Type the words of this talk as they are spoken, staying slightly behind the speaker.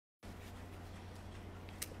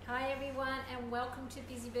Hi everyone and welcome to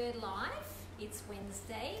Busybird Live. It's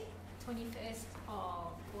Wednesday, 21st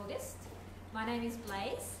of August. My name is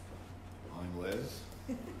Blaze. I'm Les.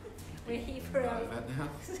 We're here for our... that now?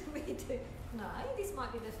 We do. No, this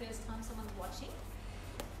might be the first time someone's watching.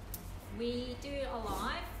 We do a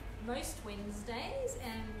live most Wednesdays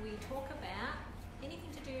and we talk about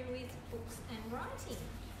anything to do with books and writing.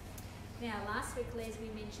 Now last week, Les, we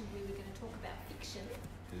mentioned we were going to talk about fiction.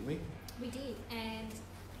 Did we? We did, and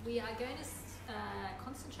we are going to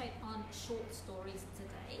concentrate on short stories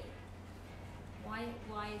today. Why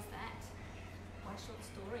is that? Why short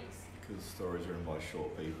stories? Because stories written by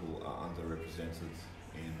short people are underrepresented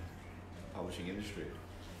in the publishing industry.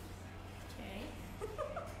 Okay.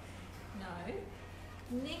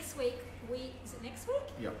 No. Next week, is it next week?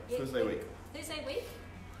 Yep, Thursday week. Thursday week,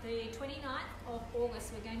 the 29th of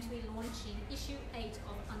August, we're going to be launching issue 8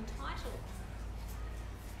 of Untitled.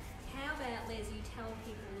 How about, Les, you tell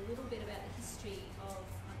people a little bit about the history of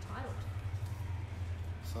Untitled?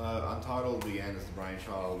 So Untitled began as the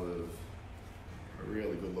brainchild of a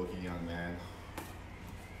really good-looking young man,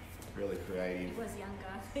 really creative. He was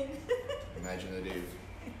younger then. Imaginative,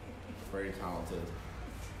 very talented,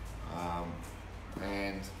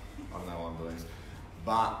 and I don't know what I'm doing,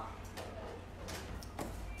 but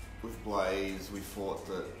with Blaze we thought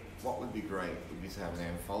that what would be great would be to have an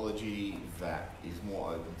anthology that is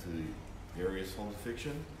more open to various forms of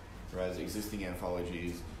fiction, whereas existing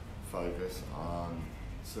anthologies focus on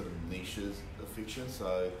certain niches of fiction,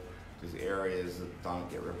 so there's areas that don't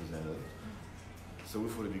get represented. So we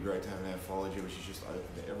thought it'd be great to have an anthology which is just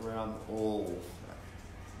open to everyone. All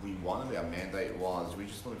we wanted, our mandate was, we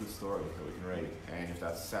just want a good story that we can read. And if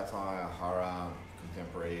that's satire, horror,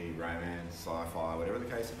 contemporary, romance, sci-fi, whatever the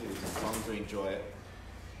case it is, as long as we enjoy it,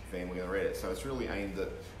 then we're going to read it. So it's really aimed at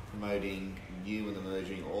promoting new and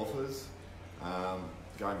emerging authors.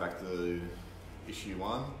 Going back to issue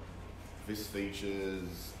 1, this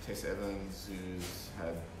features Tess Evans, who's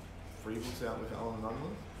had 3 books out with Alan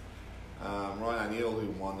Untitled. Ryan O'Neill,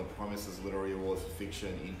 who won the Promises Literary Award for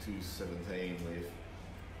Fiction in 2017 with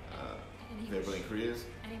Their Brilliant Careers.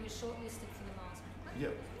 And he was shortlisted for the Mars.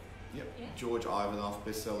 Yep. Yeah. George Ivanoff,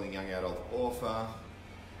 best-selling young adult author.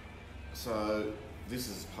 So this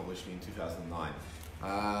is published in 2009. So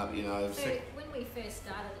when we first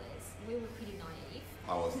started, Les, we were pretty naive.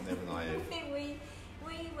 I was never naive. we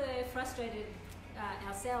were frustrated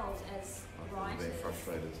ourselves as writers. I've been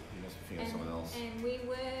frustrated. You must be thinking of someone else. And we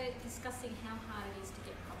were discussing how hard it is to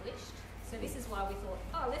get published. So this is why we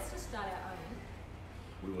thought, let's just start our own.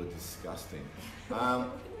 We were disgusting. We were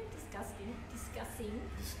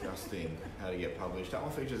discussing how to get published. That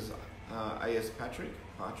one features A.S.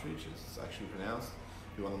 Partridge, as it's actually pronounced,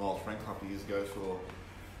 who won the Miles Frank Cup years ago for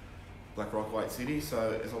Black Rock White City.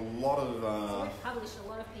 So there's a lot of... so we've published a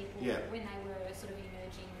lot of people when they were sort of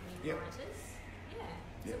emerging new writers.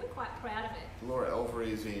 So we're quite proud of it. Laura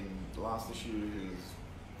Alvarez in the last issue, who's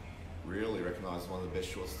really recognised as one of the best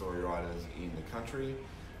short story writers in the country.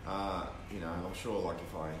 And I'm sure, like,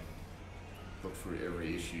 if I look through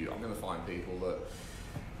every issue, I'm going to find people that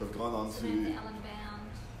have gone on Samantha Allen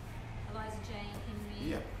Bound, Eliza Jane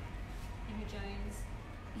Henry, Henry Jones.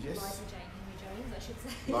 Yes. Eliza Jane Henry Jones, I should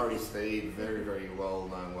say. Laurie Steed, very, very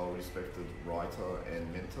well-known, well-respected writer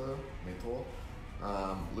and mentor.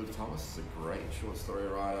 Luke Thomas is a great short story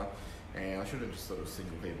writer, and I shouldn't just sort of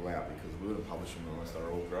single people out because we wouldn't publish them unless they're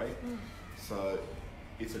all great. So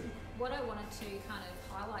it's a... What I wanted to kind of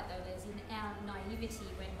highlight though is in our naivety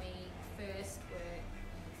when we first were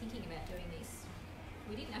thinking about doing this,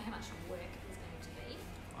 we didn't know how much work it was going to be.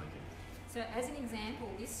 I did. So as an example,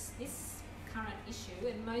 this current issue,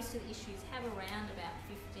 and most of the issues have around about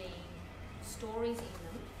 15 stories in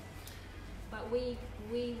them, but we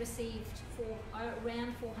received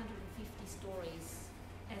around 450 stories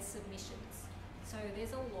as submissions. So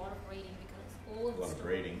there's a lot of reading because all of the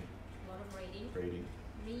stories... A lot of reading. Reading.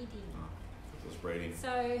 Just reading. So,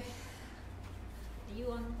 are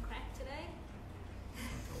you on crack today?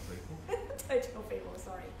 Don't tell people. Don't tell people,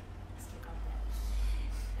 sorry. Still got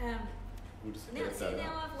that. We'll just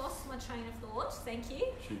now I've lost my train of thought. Thank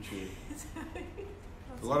you. Choo-choo.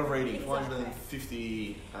 A lot of reading,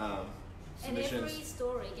 450 and submissions. every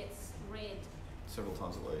story gets read several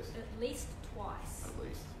times at least twice. At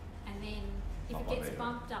least. And then if it gets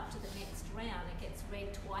bumped up to the next round, it gets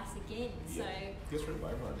read twice again. So it gets read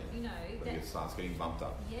over again. When it starts getting bumped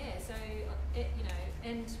up. Yeah. So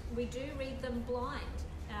and we do read them blind.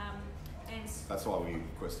 And that's why we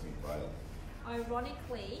request to be braille.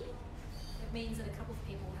 Ironically, it means that a couple of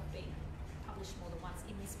people have been published more than once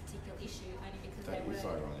in this particular issue, only because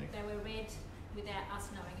they were read without us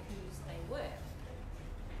knowing whose they were.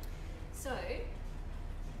 So,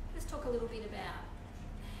 let's talk a little bit about,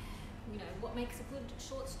 what makes a good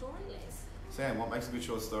short story, Les? Sam, what makes a good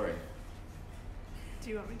short story?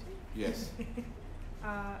 Do you want me to? Yes.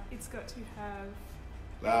 It's got to have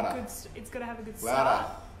Louder. It's got to have a good Louder.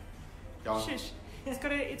 start. Go on. Shush. It's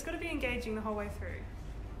got to be engaging the whole way through.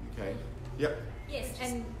 Okay. Yep. Yes,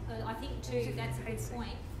 and I think too that's a good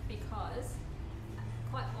point, because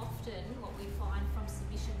quite often what we find from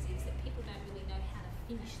submissions is that people don't really know how to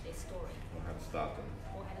finish their story. Or how to start them.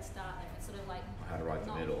 Or how to start them. It's sort of like Or how to write the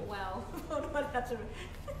not middle. well. Not how to.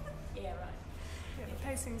 Yeah, right. Yeah, the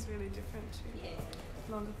pacing's really different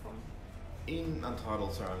to longer form. In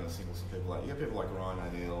Untitled, sorry, I'm going to single some people out. You get people like Ryan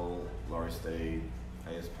O'Neill, Laurie Steed,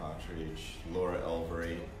 A.S. Partridge, Laura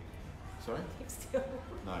Elvery. Sorry? Still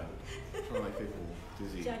No. Trying to make people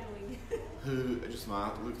dizzy. juggling. Who are just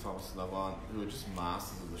Luke Thomas, another one, who are just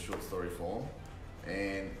masters of the short story form.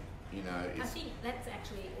 And, I it's... think that's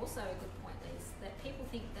actually also a good point, Liz, that people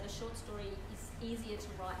think that a short story is easier to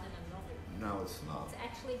write than a novel. No, it's not. It's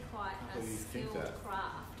actually quite How a do you think skilled that?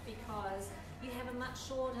 craft, because you have a much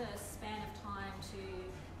shorter span of time to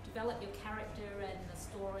develop your character and the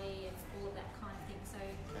story and all of that kind of thing. So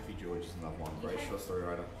Kathy George is another one, You great have- short story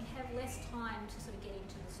writer. you have less time to sort of get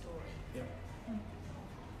into the story. Yep.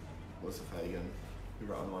 Melissa Fagan, who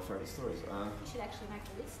wrote one of my favourite stories. You should actually make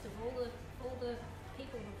a list of all the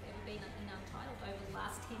people who've ever been in Untitled over the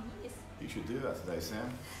last 10 years. You should do that today, Sam.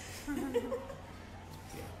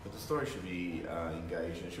 Yeah, but the story should be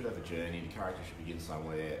engaging. It should have a journey. The character should begin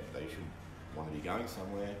somewhere. They should want to be going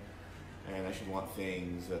somewhere, and they should want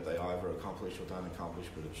things that they either accomplish or don't accomplish.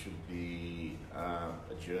 But it should be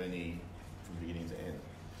a journey from beginning to end.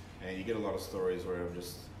 And you get a lot of stories where I'm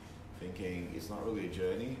just thinking it's not really a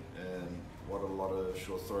journey. And what a lot of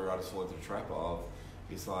short story writers fall into the trap of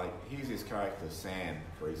is like, here's this character Sam,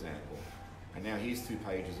 for example, and now here's 2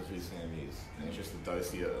 pages of who Sam is, and it's just a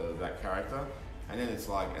dossier of that character. And then it's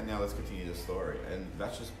like, and now let's continue the story. And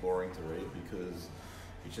that's just boring to read, because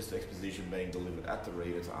it's just exposition being delivered at the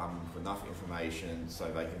reader to arm them with enough information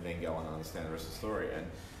so they can then go on and understand the rest of the story. And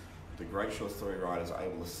the great short story writers are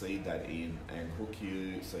able to seed that in and hook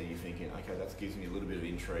you, so you're thinking, okay, that gives me a little bit of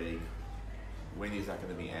intrigue. When is that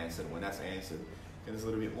going to be answered? When that's answered, then there's a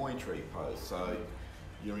little bit more intrigue posed. So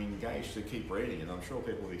you're engaged to keep reading. And I'm sure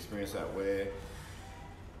people have experienced that, where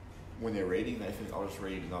when they're reading, they think, I'll just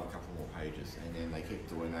read another couple more pages, and then they keep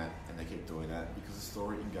doing that, and they keep doing that, because the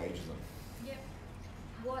story engages them. Yep.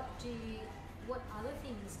 What other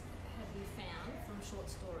things have you found from short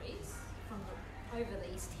stories over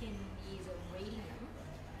these 10 years of reading them?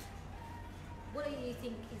 What do you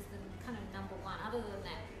think is the kind of number one, other than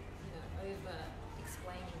that, over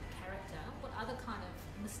explaining the character? What other kind of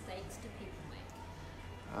mistakes do people make?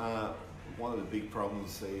 One of the big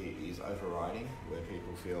problems I see is overwriting, where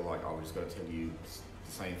people feel like, I've just got to tell you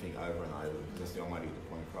the same thing over and over, because that's the only way to get the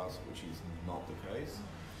point across, which is not the case.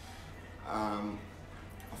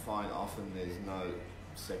 I find often there's no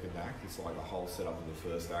second act. It's like the whole setup of the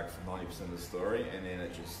first act for 90% of the story, and then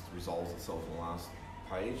it just resolves itself in the last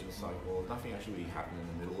page. And it's like, well, nothing actually happened in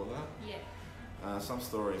the middle of that. Yeah. Some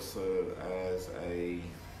stories serve as a, I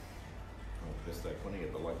don't know the best way of putting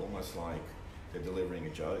it, but like almost like they're delivering a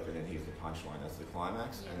joke, and then here's the punchline, that's the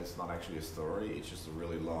climax, and it's not actually a story, it's just a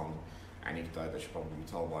really long anecdote that should probably be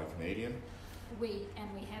told by a comedian. We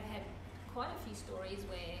have had quite a few stories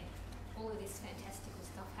where all of this fantastical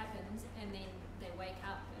stuff happens, and then they wake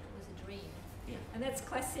up and it was a dream. Yeah. And that's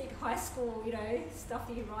classic high school, stuff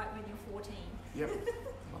that you write when you're 14. Yep.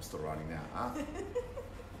 I'm still writing now.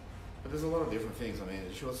 But there's a lot of different things. I mean,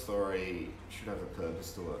 a short story should have a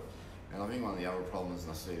purpose to it. And I think one of the other problems,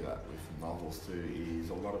 and I see that with novels too, is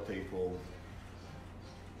a lot of people,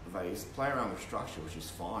 they play around with structure, which is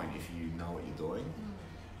fine if you know what you're doing.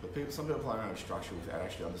 But some people play around with structure without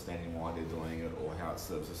actually understanding why they're doing it or how it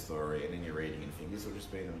serves a story, and then you're reading and thinking, this will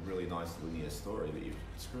just be a really nice linear story that you've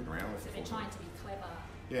screwed around with. So they're trying to be clever.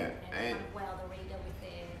 Yeah. And wow the reader with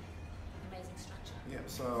their amazing structure. Yeah,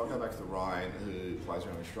 so I'll go back to Ryan, who plays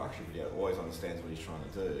around with structure, but always understands what he's trying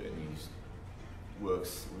to do, and he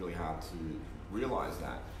works really hard to realise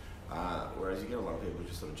that. Whereas you get a lot of people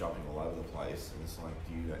just sort of jumping all over the place, and it's like,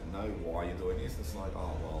 do you know why you're doing this? And it's like,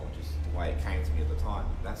 oh, well, just the way it came to me at the time.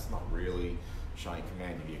 That's not really showing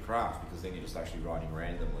command of your craft, because then you're just actually writing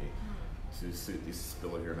randomly to suit this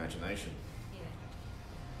spill of your imagination. Yeah.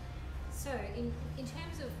 So, in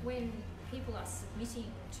terms of when people are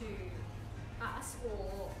submitting to us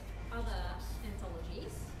or other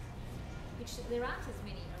anthologies, which there aren't as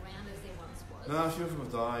many around as there once was. No, a few of them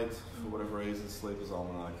have died for whatever reason. Sleeper's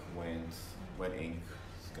Almanac went, Wet Ink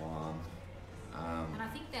is gone. And I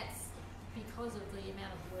think that's because because of the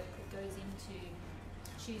amount of work that goes into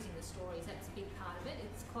choosing the stories. That's a big part of it.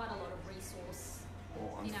 It's quite a lot of resource,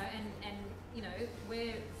 you know, and you know,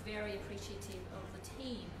 we're very appreciative of the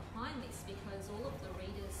team behind this, because all of the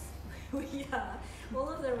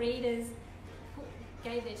readers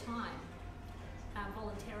gave their time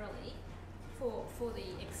voluntarily for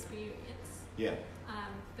the experience. Yeah.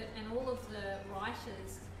 And all of the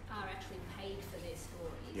writers are actually paid for their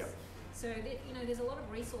stories. Yep. So you know, there's a lot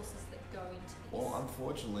of resources that go into this. Well,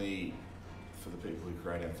 unfortunately, for the people who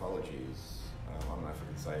create anthologies, I don't know if I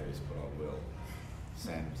can say this, but I will.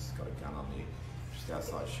 Sam's got a gun on me, just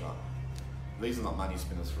outside shot. These are not money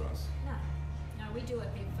spinners for us. No, we do it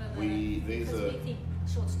for we think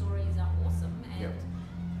short stories are awesome, and yep.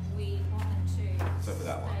 we want them to. So for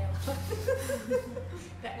that one.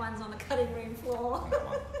 That one's on the cutting room floor.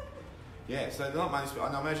 Yeah, so they're not money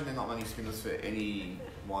spinners. I imagine they're not money spinners for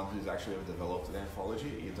anyone who's actually ever developed an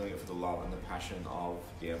anthology. You're doing it for the love and the passion of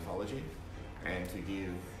the anthology, and to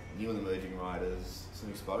give new and emerging writers some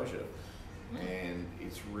exposure. And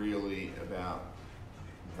it's really about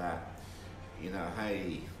that, you know,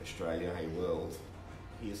 hey Australia, hey world,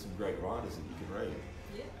 here's some great writers that you can read.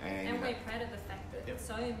 Yeah. And we're proud of the fact that yep.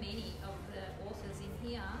 so many of the authors in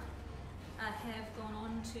here have gone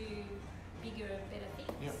on to bigger, better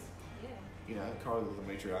things. Yep. Yeah. You know, Corridor of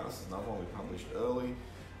the Meteorites is another one we published early.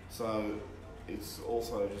 So it's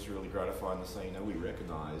also just really gratifying to say, you know, we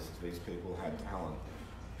recognise these people had talent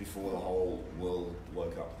before the whole world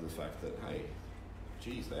woke up to the fact that, hey,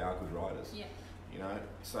 geez, they are good writers. Yeah. You know,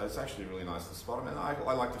 so it's actually really nice to spot them. And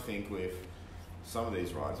I like to think with some of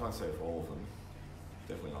these writers, I won't say for all of them,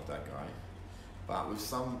 definitely not that guy, but with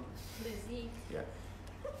some... There's Zig. Yeah.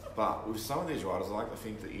 But with some of these writers, I like to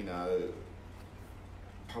think that, you know,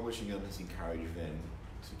 publishing them has encouraged them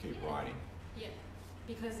to keep writing. Yeah,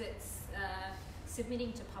 because it's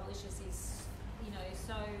submitting to publishers is, you know,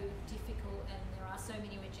 so difficult, and there are so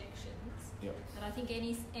many rejections. Yep. That I think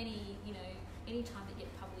any you know, any time that get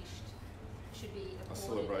published should be applauded. A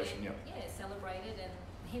celebration, and, yep. Yeah, celebrated, and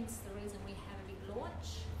hence the reason we have a big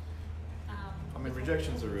launch. I mean,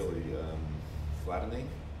 rejections are really flattening,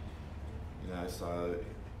 you know, so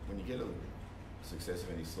when you get a success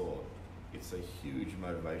of any sort, it's a huge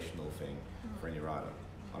motivational thing for any writer.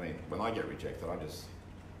 I mean, when I get rejected, I just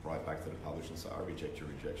write back to the publisher and say, I reject your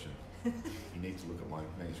rejection. You need to look at my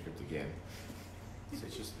manuscript again. So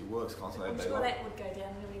it's just, it works constantly. I'm sure that would go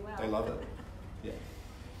down really well. They love it. Yeah.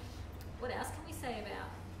 What else can we say about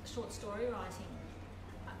short story writing?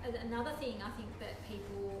 Another thing I think that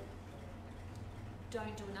people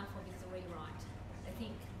don't do enough of is the rewrite. They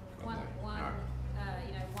think one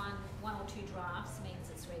or two drafts means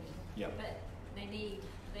it's ready. Yep. But they need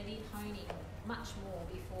honing much more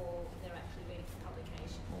before they're actually ready for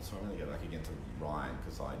publication. Well, so I'm going to go back again to Ryan,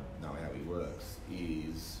 because I know how he works,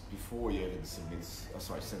 is before he even sends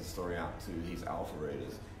the story out to his alpha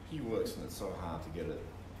readers, he works on it so hard to get it.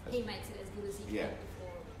 He makes it as good as he can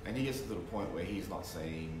before. And he gets to the point where he's not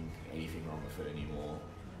seeing anything wrong with it anymore.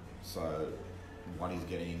 So what he's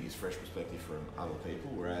getting is fresh perspective from other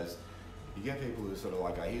people, whereas you get people who are sort of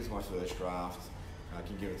like, here's my first draft,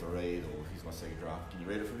 can you give it to read, or here's my second draft, can you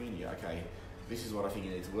read it for me? And you go, okay, this is what I think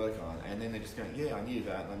you need to work on. And then they're just going, yeah, I knew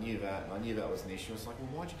that, and I knew that, and I knew that was an issue. It's like, well,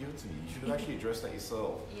 why'd you give it to me? You should have actually addressed that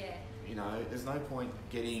yourself. Yeah. You know, there's no point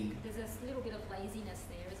getting... There's a little bit of laziness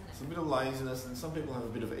there, isn't it? It's a bit of laziness, and some people have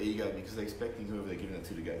a bit of ego because they're expecting whoever they're giving it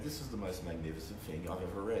to go, this is the most magnificent thing I've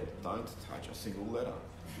ever read. Don't touch a single letter.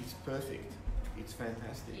 It's perfect. It's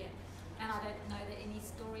fantastic. Yeah. And I don't know that any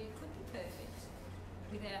story could be perfect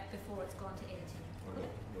before it's gone to editing.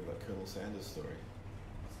 What about Colonel Sanders' story?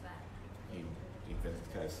 What's that? He invented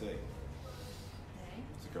KFC. Okay.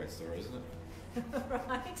 It's a great story, isn't it?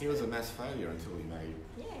 Right. He was a mass failure until he made...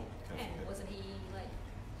 Yeah. And wasn't he like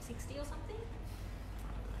 60 or something?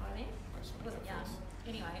 By then? Wasn't young.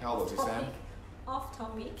 Anyway. How old was he, Sam? Off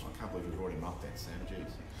topic. I can't believe we brought him up then, Sam.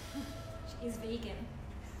 Jeez. He's vegan.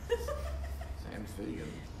 Sam's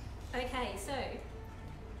vegan. Okay, so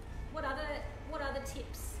what other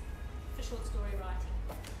tips for short story writing?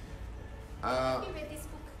 Have you read this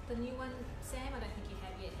book, the new one, Sam? I don't think you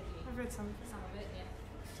have yet, have you? I've read some of it, yeah.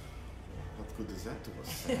 What good does that do us,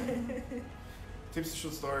 Sam? Tips to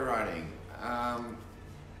short story writing.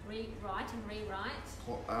 Write and rewrite.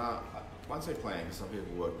 I won't say plan, because some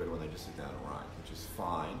people work better when they just sit down and write, which is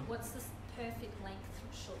fine. What's the perfect length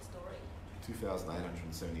short story?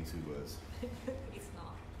 2,872 words. It's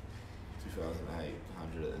not.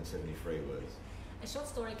 2,873 words. A short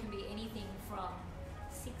story can be anything from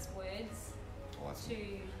 6 words Well, that's to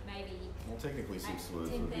maybe well, technically 6 words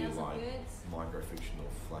 10,000 would be like words. microfiction or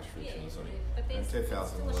flash fiction or something. But And there's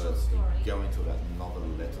 10,000 still a short words story. go into that novel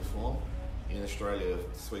letter form. In Australia,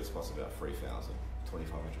 the sweet spot's about 3,000,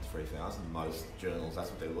 2,500 to 3,000. Most journals, that's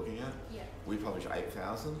what they're looking at. Yeah. We publish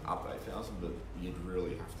 8,000, up to 8,000, but you'd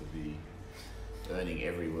really have to be earning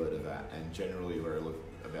every word of that. And generally, we're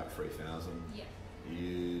about 3,000. Yeah.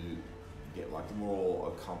 You get like the more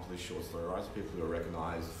accomplished short story writers, people who are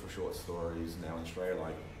recognised for short stories now in Australia,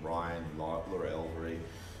 like Ryan, Laura Elvery,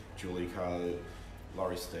 Julie Coe,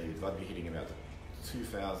 Laurie Steve. They'd be hitting about the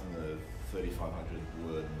 2,000 to 3,500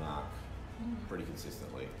 word mark pretty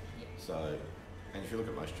consistently. Yeah. So, and if you look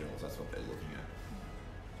at most journals, that's what they're looking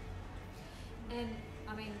at. And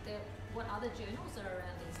I mean, what other journals are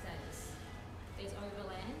around these days? There's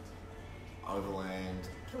Overland.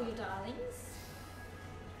 Kill Your Darlings.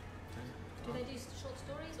 Do they do short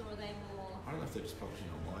stories, or are they more? I don't know if they're just publishing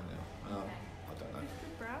online now. Okay. I don't know.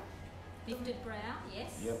 Lifted Brow? Lifted Brow,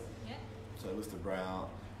 yes. Yep. Yep. So Lifted Brow,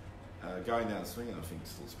 going down swinging, I think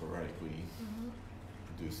still sporadically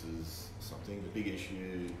produces something. The Big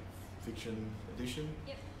Issue fiction edition.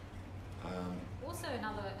 Yep. Also,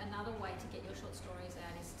 another way to get your short stories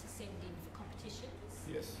out is to send in for competitions.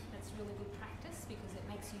 Yes. That's really good practice because it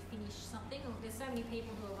makes you finish something. There's so many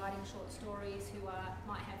people who are writing short stories who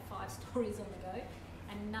might have 5 stories on the go,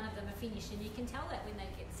 and none of them are finished. And you can tell that when they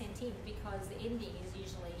get sent in because the ending is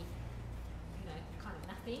usually, kind of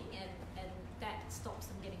nothing, and that stops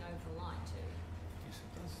them getting over the line too. Yes,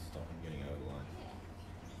 it does stop them getting over the line. Yeah.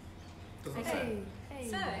 Doesn't Okay. Hey.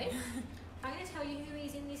 So, I'm going to tell you who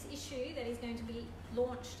is in this issue that is going to be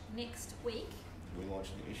launched next week. We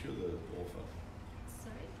launched the issue or the author?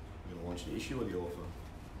 Sorry? We're going to launch the issue or the author?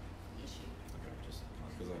 Issue. Okay, just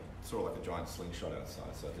because I saw like a giant slingshot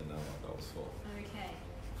outside, so I didn't know what that was for. Okay.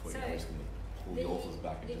 Before So, you're just going to pull the authors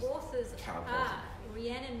back and the just authors catapult are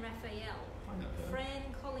Rhiannon Raphael, I know her. Fran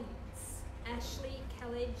Collins, Ashley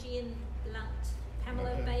Kalajian Blunt,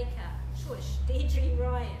 Pamela Okay. Baker, Shush, Deidre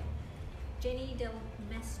Ryan, Jenny Del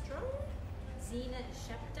Mastro, Zena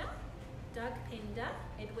Shapter, Doug Pender,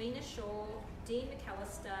 Edwina Shaw, Dean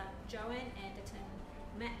McAllister, Joanne Anderton,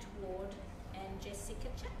 Matt Ward, and Jessica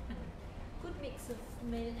Chapman. Good mix of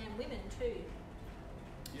men and women too.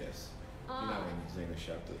 Yes. Ah. You know when Zena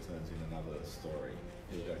Shapter turns in another story.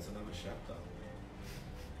 Here you go, it's another chapter.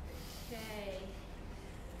 Okay.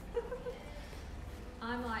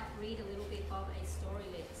 I might read a little bit of a story,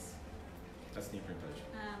 Lex. That's the imprint page.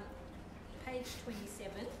 Page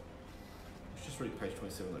 27. Let's just read page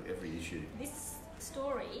 27 of every issue. This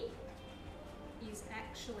story is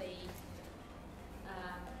actually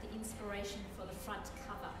the inspiration for the front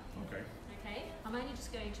cover. Okay. Okay? I'm only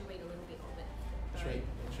just going to read a little bit of it. Let's read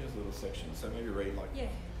a little section. So maybe read like, Yeah.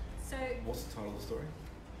 So, what's the title of the story?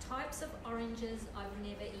 Types of Oranges I've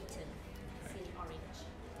Never Eaten. Okay. See orange.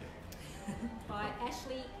 Yeah. By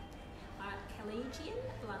Ashley Kalajian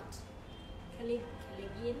Blunt.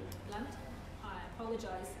 Kalajian Blunt. I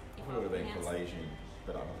apologise if I would have been pronounced Malaysian,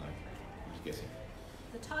 but I don't know. I'm just guessing.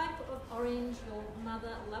 The type of orange your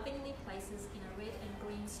mother lovingly places in a red and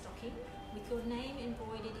green stocking with your name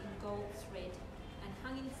embroidered in gold thread and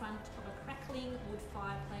hung in front of a crackling wood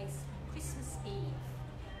fireplace on Christmas Eve.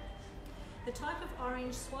 The type of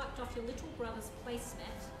orange swiped off your little brother's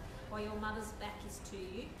placemat while your mother's back is to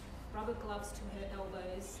you, rubber gloves to her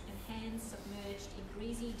elbows and hands submerged in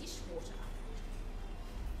greasy dishwater.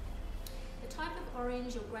 The type of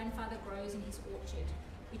orange your grandfather grows in his orchard,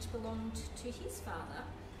 which belonged to his father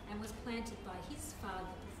and was planted by his father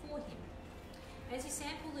before him. As you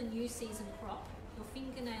sample the new season crop, your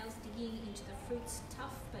fingernails digging into the fruit's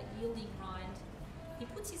tough but yielding rind, he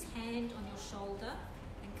puts his hand on your shoulder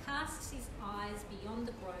and casts his eyes beyond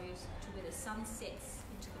the groves to where the sun sets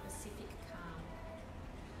into the Pacific calm.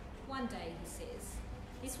 One day, he says,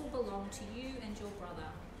 this will belong to you and your brother.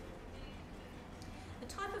 The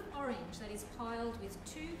type of orange that is piled with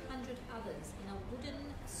 200 others in a wooden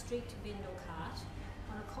street vendor cart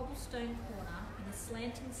on a cobblestone corner in the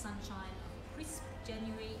slanting sunshine of a crisp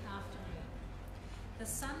January afternoon. The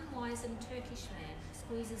sun-wizened Turkish man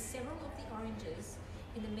squeezes several of the oranges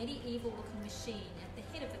in the medieval-looking machine at the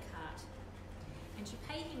head of the cart, and you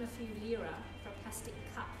pay him a few lira for a plastic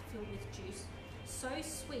cup filled with juice, so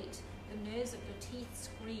sweet the nerves of your teeth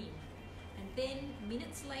scream, and then,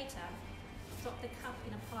 minutes later, drop the cup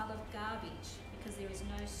in a pile of garbage because there is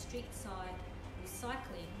no street-side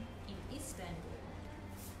recycling in Istanbul.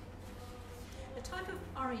 The type of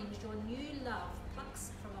orange your new love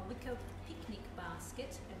plucks from a wicker picnic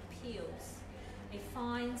basket and peels, a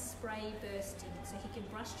fine spray bursting so he can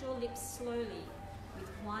brush your lips slowly with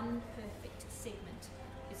one perfect segment,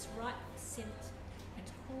 with its ripe scent and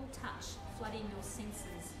cool touch flooding your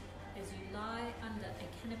senses as you lie under a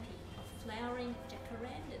canopy of flowering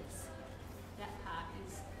jacarandas. That part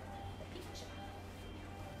is the picture.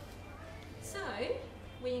 So,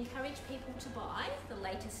 we encourage people to buy the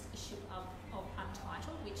latest issue of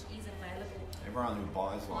Untitled, which is available. Everyone who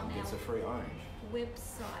buys one On gets a free orange.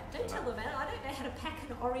 Website. Don't tell them about it. I don't know how to pack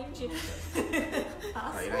an orange in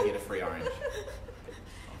No, you don't get a free orange.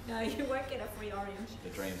 No, you won't get a free orange. The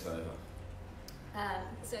dream's over.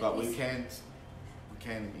 So we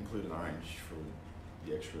can include an orange for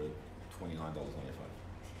the extra $29 on your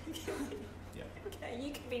phone. Yeah. Okay,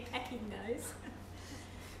 you can be packing those.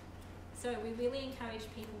 So we really encourage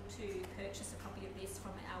people to purchase a copy of this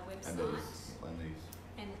from our website. And these.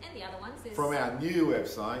 And the other ones. From our new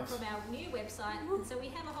website. From our new website. And so we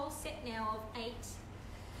have a whole set now of 8.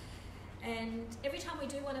 And every time we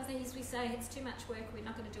do one of these, we say it's too much work, we're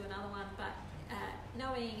not going to do another one. But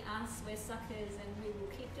knowing us, we're suckers and we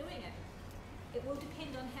will keep doing it. It will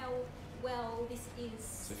depend on how well this is.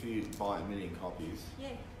 So if you buy 1 million copies. Yeah,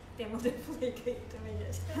 then we'll definitely keep doing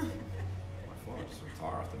it. I thought I'd just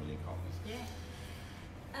retire after 1 million copies. Yeah.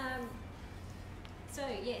 So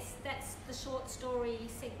yes, that's the short story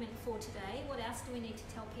segment for today. What else do we need to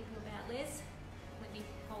tell people about, Les? Let me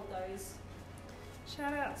hold those.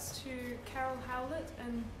 Shout outs to Carol Howlett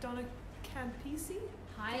and Donna Campisi.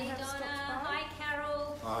 Hi They have Donna, stopped by. hi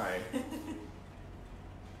Carol. Hi.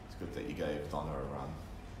 It's good that you gave Donna a run.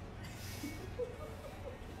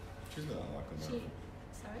 She's not like a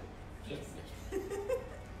Sorry? Yes.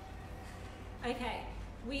 Okay,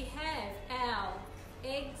 we have our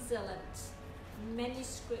excellent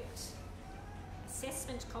manuscript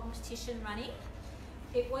assessment competition running.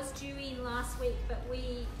 It was due in last week, but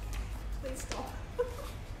please stop.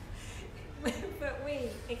 But we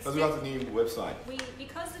because we got the new website.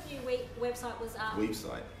 Because the new website was up.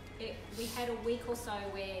 Website. We had a week or so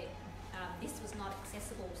where this was not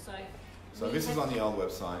accessible. So this is on the old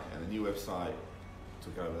website, and the new website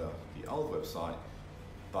took over the old website,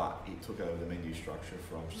 but it took over the menu structure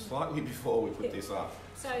from slightly before we put this up.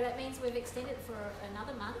 So that means we've extended for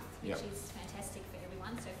another month, which Yep. is fantastic for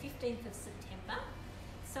everyone. So 15th of September.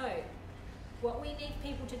 So what we need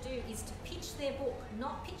people to do is to pitch their book,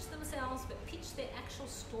 not pitch themselves, but pitch their actual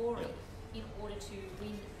story Yep. in order to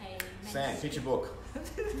win a Sam, manuscript. pitch a book.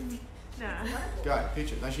 Nah. Go,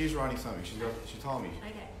 pitch it. No, she's writing something. She told me.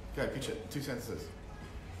 Okay. Go, pitch it. 2 sentences.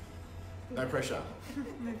 No pressure.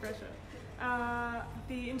 No pressure.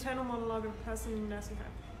 The internal monologue of a person in a nursing home.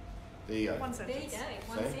 There you go. One There you sentence.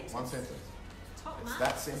 go. One See? sentence. 1 sentence. Top It's marks.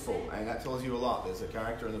 that simple, and that tells you a lot. There's a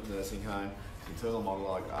character in the nursing home, internal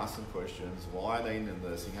monologue, ask them questions. Why are they in the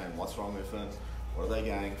nursing home? What's wrong with them? What are they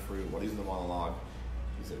going through? What is the monologue?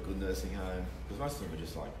 Is it a good nursing home? Because most of them are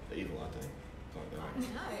just like evil, aren't they? Like I they're-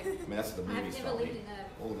 don't know. I mean, that's what the I've movies never tell lived me. in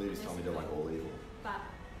a All the movies tell me they're like all evil. But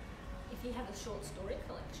if you have a short story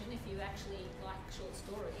collection, if you actually like short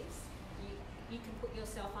stories, you can put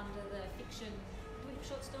yourself under the fiction. Do we have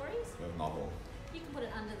short stories? A novel. You can put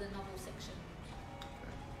it under the novel section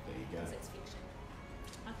There you go. because it's fiction.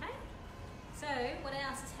 Okay. So what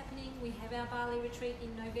else is happening? We have our Bali retreat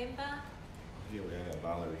in November, Here we have our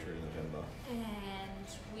Bali retreat in November. and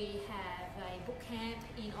we have a book camp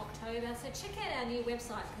in October. So check out our new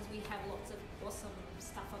website because we have lots of awesome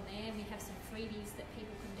stuff on there. We have some freebies that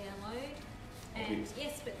people can download. And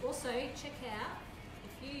yes, but also check out,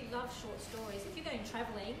 if you love short stories, if you're going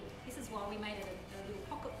travelling, this is why we made it a little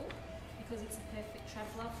pocketbook, because it's a perfect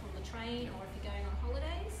traveller for the train or if you're going on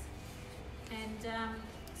holidays. And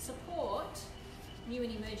support new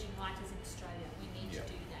and emerging writers in Australia. We need to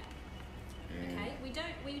do that. And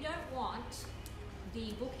Okay, we don't want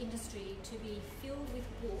the book industry to be filled with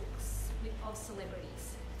books of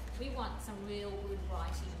celebrities. We want some real good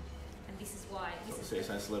writing, and this is why. So you're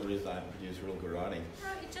saying celebrities don't produce real good writing?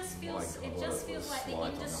 No, it just My feels. God, It what just a feels like the slight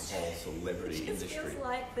on industry. the whole celebrity It just industry. feels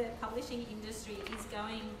like the publishing industry is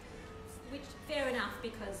going, which fair enough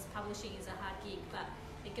because publishing is a hard gig, but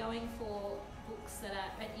they're going for books that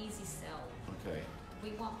are an easy sell. Okay.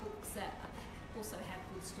 We want books that also have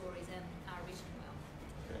good stories and are written well.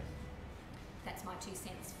 Okay. That's my 2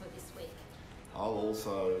 cents for this week. I'll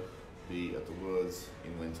also be at the Words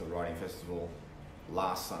in Winter Writing Festival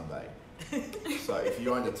last Sunday. So if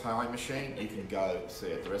you own the time machine, you can go see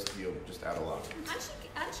it. The rest of you are just out of luck.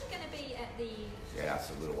 Aren't you going to be at the? Yeah,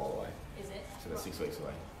 that's a little while away. Is it? So that's 6 weeks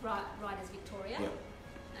away. Right, Writers Victoria. Yep.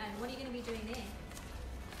 And what are you going to be doing there?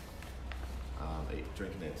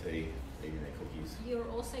 Drinking their tea, eating their cookies. You're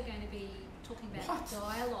also going to be talking about What?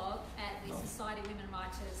 dialogue at the No. Society of Women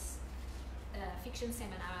Writers fiction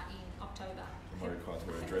seminar in October. Am I required to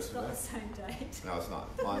wear a It's dress for not that? the same date. No, it's not.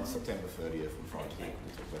 Mine's September 30th. We'll talk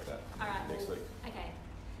about that All right, next week. Okay,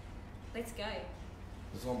 let's go.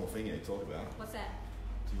 There's one more thing you need to talk about What's that?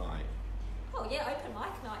 tonight. Oh yeah, open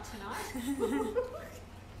mic night tonight.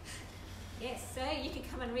 Yes, so you can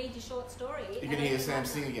come and read your short story. You can hear Sam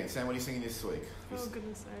sing again. Sam, what are you singing this week? Oh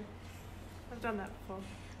goodness no. I've done that before.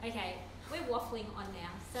 Okay, we're waffling on now.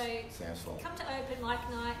 So Sam's fault. come to open mic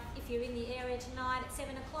night if you're in the area tonight at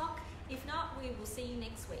 7 o'clock. If not, we will see you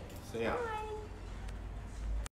next week. See ya. Bye.